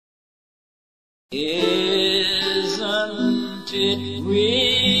Isn't it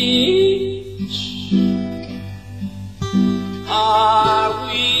rich? Are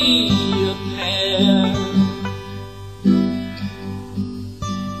we a pair?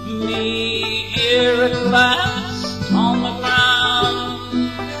 Me here at last on the ground,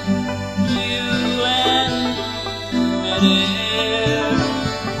 you and midair.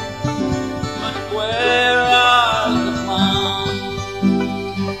 But where are the clowns?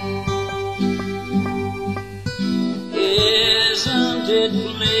 Isn't it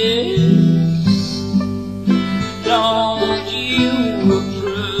bliss? Don't you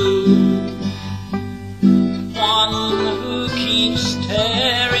approve? One who keeps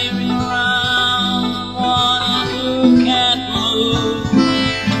tearing around, one who can't move.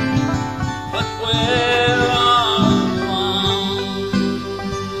 But where are the clowns?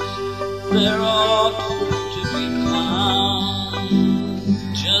 There ought to be clowns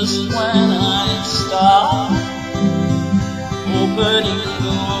just when I stop opening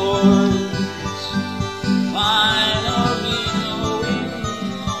doors, finally knowing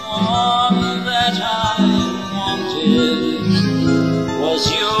the one that I wanted was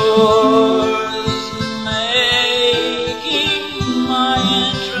yours, making my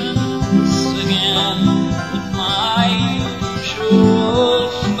entrance again with my usual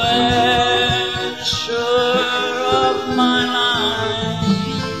flair, sure of my line.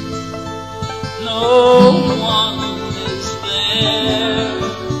 No one is there.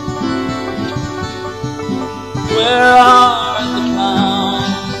 Where are the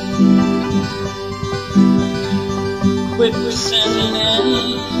clowns? Quit sending in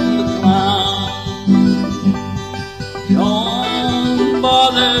the clowns. Don't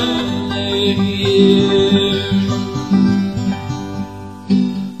bother, they're here.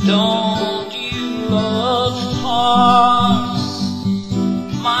 Don't you love farce?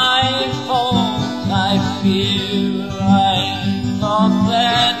 My fault, I fear. I thought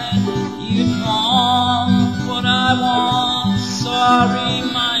that you'd want what I want. Sorry,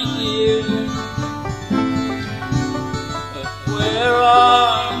 my dear. But where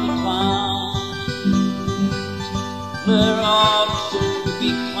are the clowns? There ought to be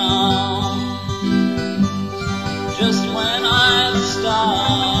clowns just when I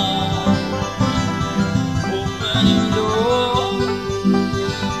stop opening doors,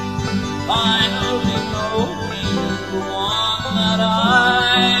 finally knowing the one that I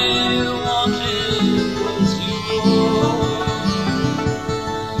wanted was yours,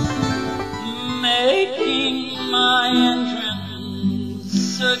 making my entrance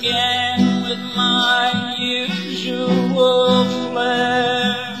again with my usual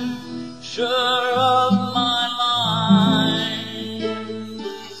flair, sure of my lines.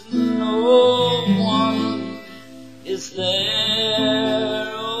 No one is there.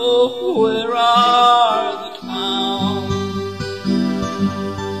 Oh, where are the clowns?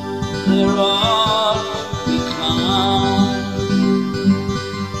 There ought to be clowns.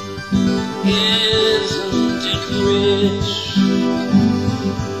 Isn't it rich?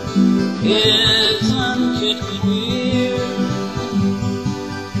 Isn't it queer?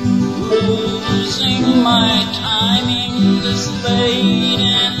 Losing my timing this late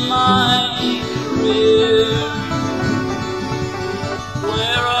in my career.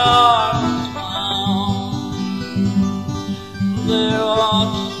 Where are the clowns? There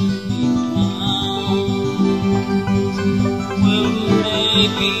ought to be clowns. Well,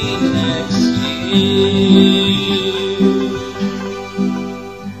 maybe next year.